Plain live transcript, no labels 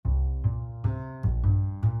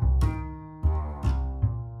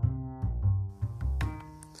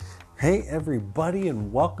Hey everybody,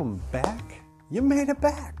 and welcome back. You made it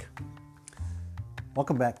back.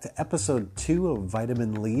 Welcome back to episode 2 of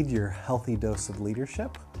Vitamin Lead, your healthy dose of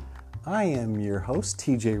leadership. I am your host,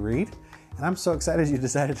 TJ Reed, and I'm so excited you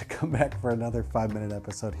decided to come back for another 5-minute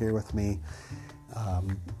episode here with me.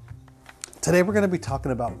 Today we're going to be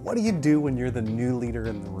talking about what do you do when you're the new leader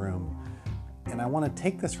in the room. And I want to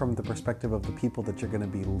take this from the perspective of the people that you're going to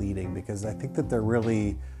be leading, because I think that they're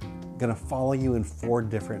really going to follow you in 4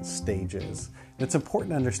 different stages. And it's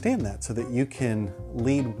important to understand that so that you can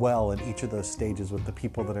lead well in each of those stages with the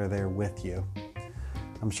people that are there with you.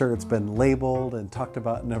 I'm sure it's been labeled and talked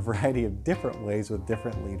about in a variety of different ways with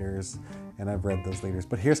different leaders, and I've read those leaders,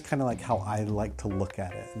 but here's kind of like how I like to look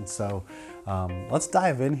at it. And so let's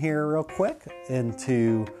dive in here real quick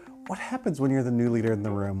into what happens when you're the new leader in the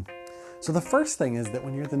room. So the first thing is that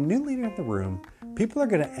when you're the new leader in the room, people are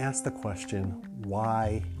going to ask the question,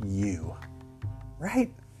 why you?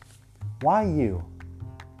 Right? Why you?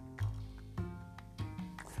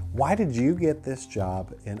 Why did you get this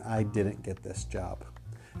job and I didn't get this job?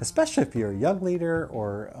 Especially if you're a young leader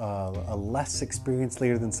or a less experienced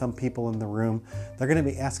leader than some people in the room, they're going to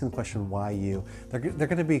be asking the question, why you? They're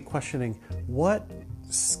going to be questioning what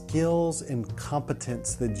skills and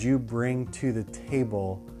competence that you bring to the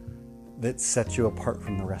table that sets you apart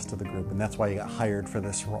from the rest of the group, and that's why you got hired for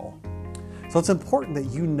this role. So it's important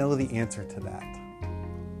that you know the answer to that.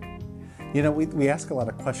 You know, we ask a lot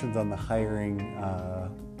of questions on the hiring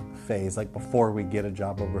phase, like before we get a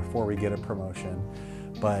job or before we get a promotion.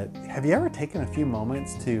 But have you ever taken a few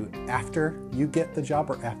moments to, after you get the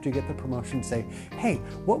job or after you get the promotion, say, hey,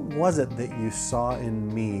 what was it that you saw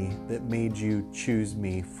in me that made you choose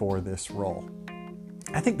me for this role?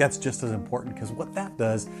 I think that's just as important, because what that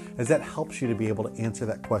does is that helps you to be able to answer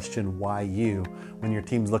that question, why you, when your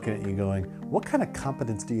team's looking at you going, what kind of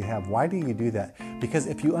competence do you have? Why do you do that? Because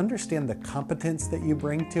if you understand the competence that you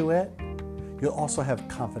bring to it, you'll also have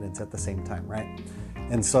confidence at the same time, right?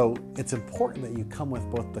 And so it's important that you come with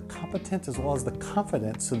both the competence as well as the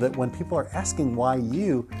confidence, so that when people are asking why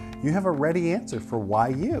you have a ready answer for why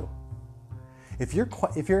you. If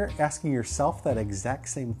you're asking yourself that exact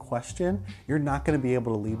same question, you're not going to be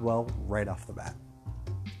able to lead well right off the bat.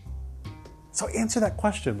 So answer that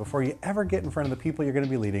question before you ever get in front of the people you're going to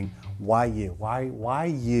be leading. Why you? Why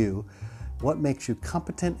you? What makes you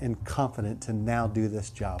competent and confident to now do this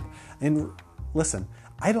job? And listen,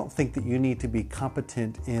 I don't think that you need to be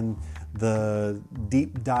competent in the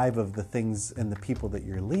deep dive of the things and the people that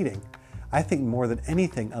you're leading. I think more than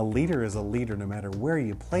anything, a leader is a leader no matter where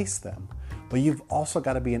you place them. But you've also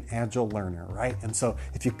got to be an agile learner, right? And so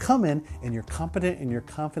if you come in and you're competent and you're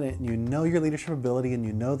confident and you know your leadership ability and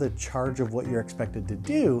you know the charge of what you're expected to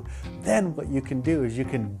do, then what you can do is you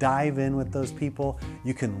can dive in with those people,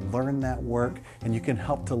 you can learn that work, and you can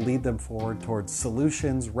help to lead them forward towards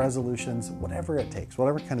solutions, resolutions, whatever it takes,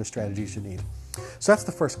 whatever kind of strategies you need. So that's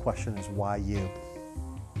the first question, is why you?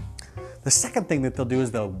 The second thing that they'll do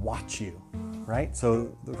is they'll watch you, right?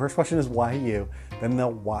 So the first question is why you, then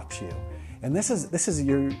they'll watch you. And this is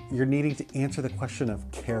you're needing to answer the question of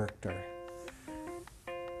character.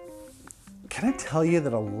 Can I tell you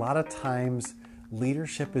that a lot of times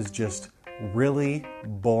leadership is just really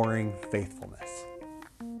boring faithfulness?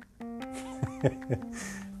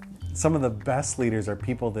 Some of the best leaders are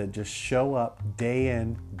people that just show up day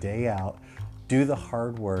in, day out, do the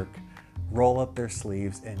hard work, roll up their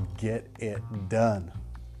sleeves, and get it done.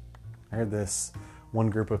 I heard this one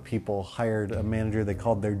group of people hired a manager they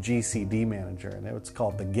called their GCD manager, and it was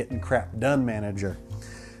called the Getting Crap Done manager.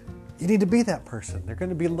 You need to be that person. They're going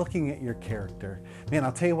to be looking at your character. Man,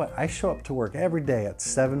 I'll tell you what, I show up to work every day at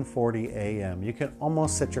 7:40 a.m. You can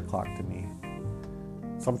almost set your clock to me.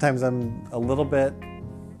 Sometimes I'm a little bit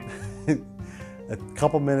a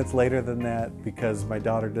couple minutes later than that because my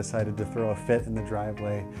daughter decided to throw a fit in the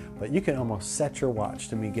driveway, but you can almost set your watch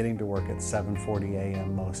to me getting to work at 7:40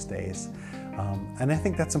 a.m. most days. And I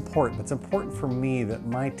think that's important. It's important for me that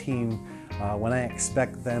my team, when I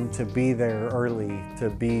expect them to be there early,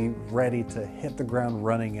 to be ready to hit the ground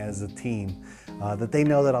running as a team, that they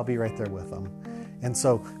know that I'll be right there with them. And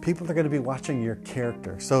so people are going to be watching your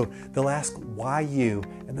character. So they'll ask, why you?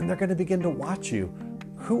 And then they're going to begin to watch you.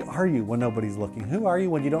 Who are you when nobody's looking? Who are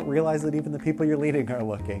you when you don't realize that even the people you're leading are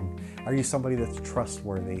looking? Are you somebody that's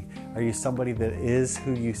trustworthy? Are you somebody that is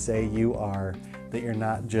who you say you are, that you're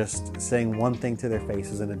not just saying one thing to their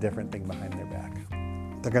faces and a different thing behind their back?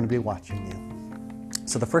 They're going to be watching you.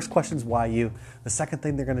 So the first question is why you. The second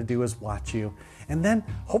thing they're going to do is watch you. And then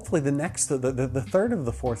hopefully the third of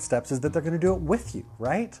the 4 steps is that they're going to do it with you,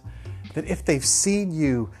 right? that if they've seen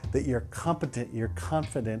you, that you're competent, you're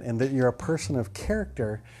confident, and that you're a person of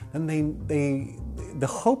character, then the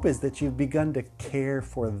hope is that you've begun to care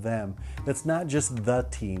for them. That's not just the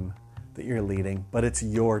team that you're leading, but it's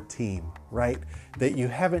your team, right? That you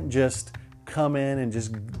haven't just come in and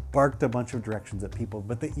just barked a bunch of directions at people,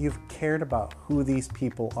 but that you've cared about who these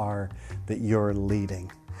people are that you're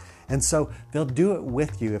leading. And so they'll do it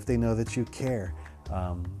with you if they know that you care.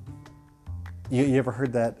 You ever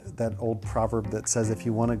heard that old proverb that says, if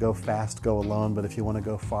you want to go fast, go alone, but if you want to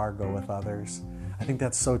go far, go with others? I think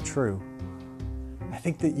that's so true. I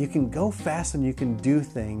think that you can go fast and you can do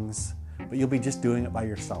things, but you'll be just doing it by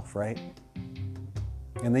yourself, right?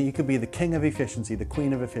 And then you could be the king of efficiency, the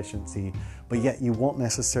queen of efficiency, but yet you won't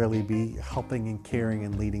necessarily be helping and caring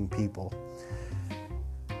and leading people.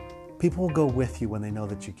 People will go with you when they know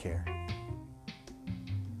that you care.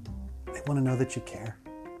 They want to know that you care.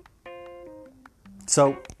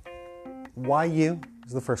 So, why you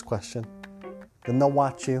is the first question. Then they'll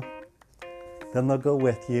watch you. Then they'll go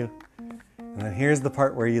with you. And then here's the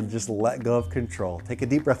part where you just let go of control. Take a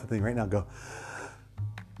deep breath with me right now. Go.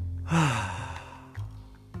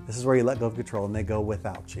 This is where you let go of control and they go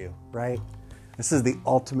without you, right? This is the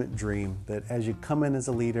ultimate dream, that as you come in as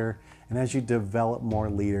a leader and as you develop more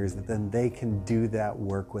leaders, that then they can do that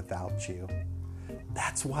work without you.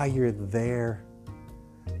 That's why you're there.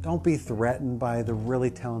 Don't be threatened by the really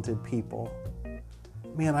talented people.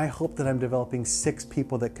 Man, I hope that I'm developing 6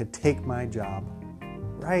 people that could take my job,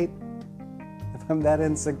 right? If I'm that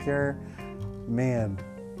insecure, man,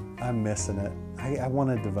 I'm missing it. I want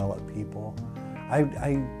to develop people.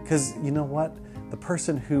 Because you know what? The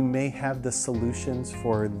person who may have the solutions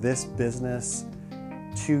for this business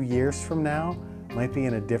 2 years from now might be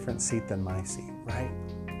in a different seat than my seat, right?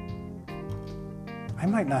 I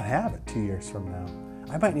might not have it 2 years from now.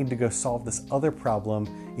 I might need to go solve this other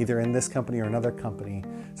problem, either in this company or another company,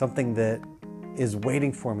 something that is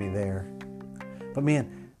waiting for me there. But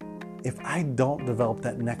man, if I don't develop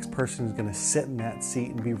that next person who's going to sit in that seat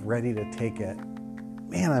and be ready to take it,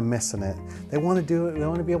 man, I'm missing it. They want to do it. They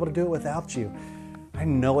want to be able to do it without you. I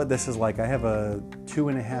know what this is like. I have a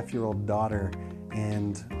 2.5-year-old daughter,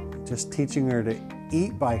 and just teaching her to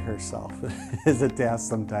eat by herself is a task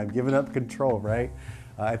sometimes, giving up control, right?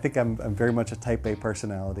 I think I'm very much a type A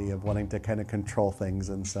personality of wanting to kind of control things.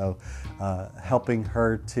 And so helping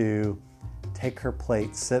her to take her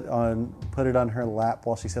plate, put it on her lap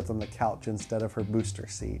while she sits on the couch instead of her booster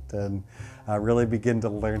seat, and really begin to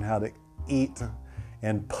learn how to eat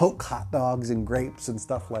and poke hot dogs and grapes and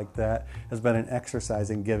stuff like that has been an exercise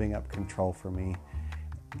in giving up control for me.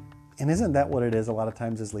 And isn't that what it is a lot of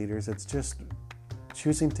times as leaders? It's just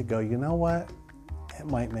choosing to go, you know what? It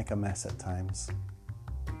might make a mess at times.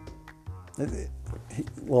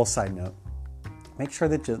 Little side note, make sure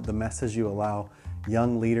that the messes you allow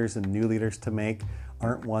young leaders and new leaders to make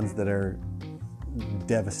aren't ones that are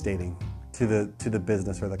devastating to the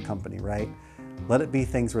business or the company, right? Let it be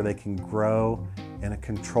things where they can grow in a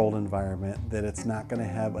controlled environment, that it's not going to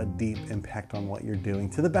have a deep impact on what you're doing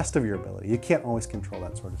to the best of your ability. You can't always control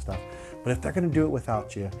that sort of stuff. But if they're going to do it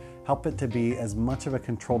without you, help it to be as much of a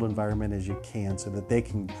controlled environment as you can so that they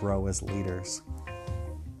can grow as leaders.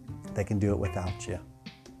 They can do it without you.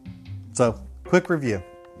 So, quick review.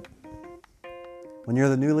 When you're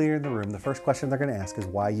the new leader in the room, the first question they're going to ask is,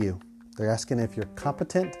 why you? They're asking if you're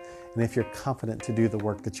competent and if you're confident to do the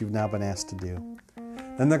work that you've now been asked to do.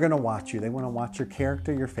 Then they're going to watch you. They want to watch your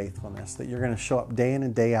character, your faithfulness, that you're going to show up day in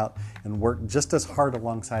and day out and work just as hard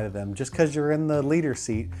alongside of them. Just because you're in the leader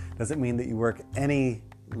seat doesn't mean that you work any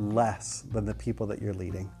less than the people that you're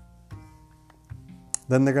leading.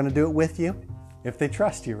 Then they're going to do it with you if they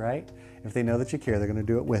trust you, right? If they know that you care, they're going to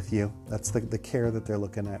do it with you. That's the care that they're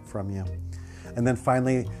looking at from you. And then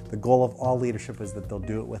finally, the goal of all leadership is that they'll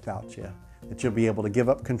do it without you. That you'll be able to give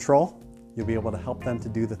up control. You'll be able to help them to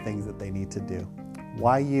do the things that they need to do.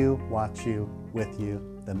 Why you, watch you, with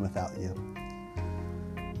you, then without you.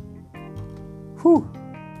 Whew,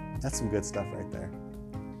 that's some good stuff right there.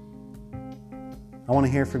 I want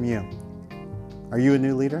to hear from you. Are you a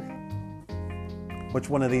new leader? Which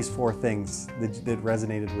one of these 4 things that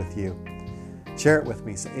resonated with you? Share it with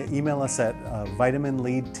me. Email us at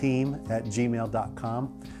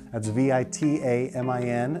vitaminleadteam@gmail.com. That's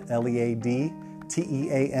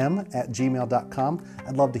vitaminleadteam@gmail.com.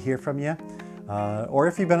 I'd love to hear from you. Or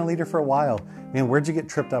if you've been a leader for a while, man, where'd you get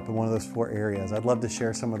tripped up in one of those 4 areas? I'd love to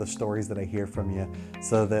share some of the stories that I hear from you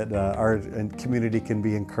so that our community can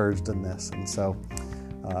be encouraged in this. And so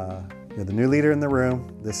you're the new leader in the room.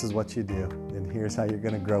 This is what you do. And here's how you're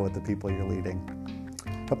going to grow with the people you're leading.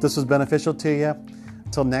 Hope this was beneficial to you.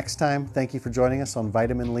 Until next time, thank you for joining us on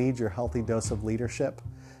Vitamin Lead, your healthy dose of leadership.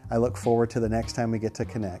 I look forward to the next time we get to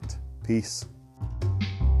connect. Peace.